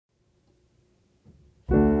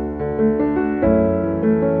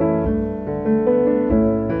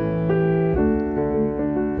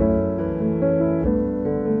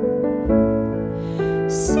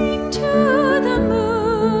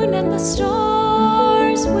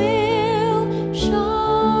stars will shine.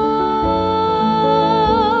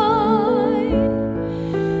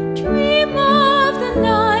 Dream of the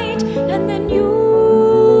night, and then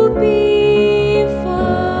you'll be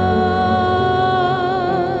fine.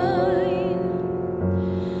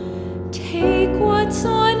 Take what's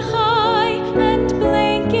on high and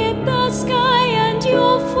blanket the sky, and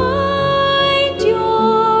you'll find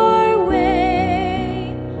your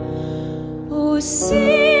way. Oh,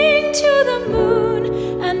 sing to the moon,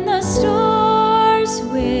 and the stars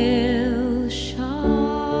will shine.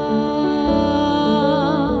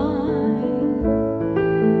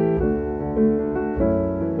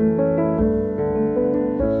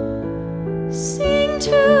 Sing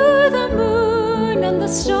to the moon, and the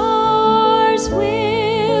stars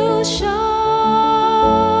will shine.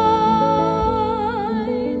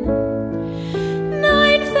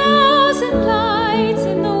 9,000 lights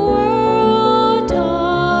in the world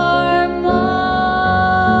are mine.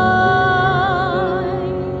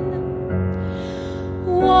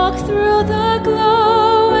 Walk through the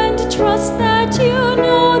glow and trust that you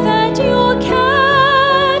know that you'll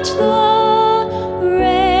catch the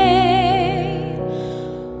ray.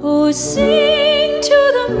 Oh, sing to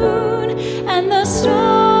the moon, and the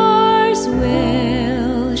stars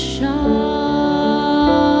will shine.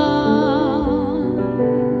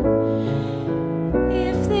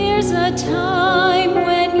 If there's a time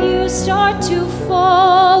when you start to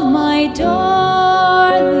fall, my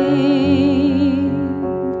darling,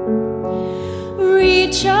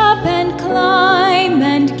 reach up and climb